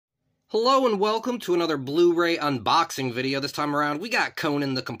Hello and welcome to another Blu-ray unboxing video. This time around, we got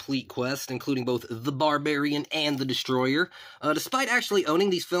Conan the Complete Quest, including both The Barbarian and The Destroyer. Despite actually owning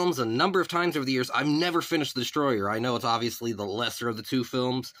these films a number of times over the years, I've never finished The Destroyer. I know it's obviously the lesser of the two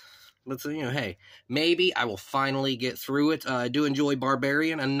films, but, hey, maybe I will finally get through it. I do enjoy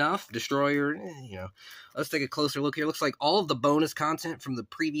Barbarian enough. Destroyer, Let's take a closer look here. Looks like all of the bonus content from the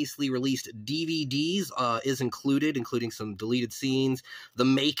previously released DVDs is included, including some deleted scenes, the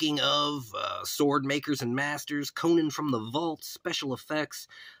making of Sword Makers and Masters, Conan from the Vault, special effects,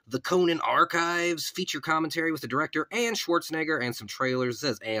 the Conan archives, feature commentary with the director and Schwarzenegger, and some trailers. It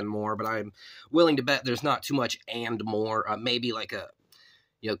says and more, but I'm willing to bet there's not too much and more. Maybe like a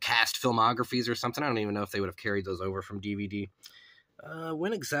cast filmographies or something. I don't even know if they would have carried those over from DVD.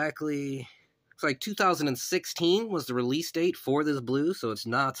 When exactly? It's like 2016 was the release date for this Blue, so it's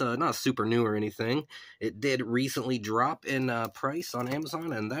not super new or anything. It did recently drop in price on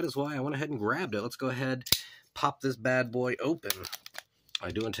Amazon, and that is why I went ahead and grabbed it. Let's go ahead, pop this bad boy open.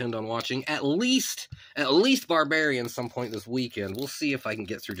 I do intend on watching at least Barbarian some point this weekend. We'll see if I can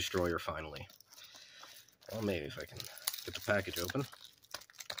get through Destroyer finally. Well, maybe if I can get the package open.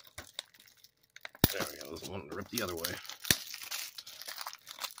 There we go. There's one to rip the other way.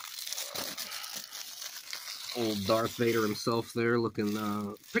 Old Darth Vader himself there, looking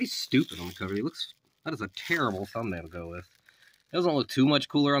pretty stupid on the cover. That is a terrible thumbnail to go with. It doesn't look too much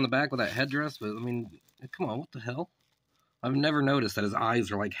cooler on the back with that headdress, but I mean, come on, what the hell? I've never noticed that his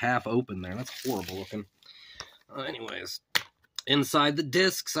eyes are like half open there. That's horrible looking. Anyways, inside the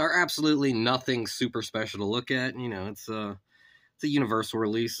discs are absolutely nothing super special to look at. It's a universal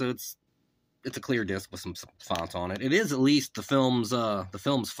release, so it's a clear disc with some font on it. It is at least the film's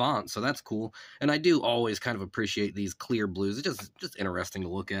font, so that's cool. And I do always kind of appreciate these clear blues. It's just interesting to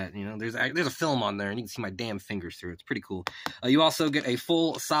look at. There's a film on there, and you can see my damn fingers through it. It's pretty cool. You also get a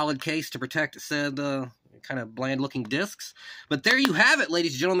full solid case to protect said kind of bland-looking discs. But there you have it,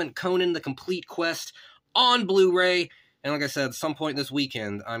 ladies and gentlemen. Conan the Complete Quest on Blu-ray. And like I said, some point this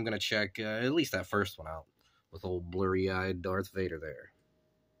weekend, I'm going to check at least that first one out with old blurry-eyed Darth Vader there.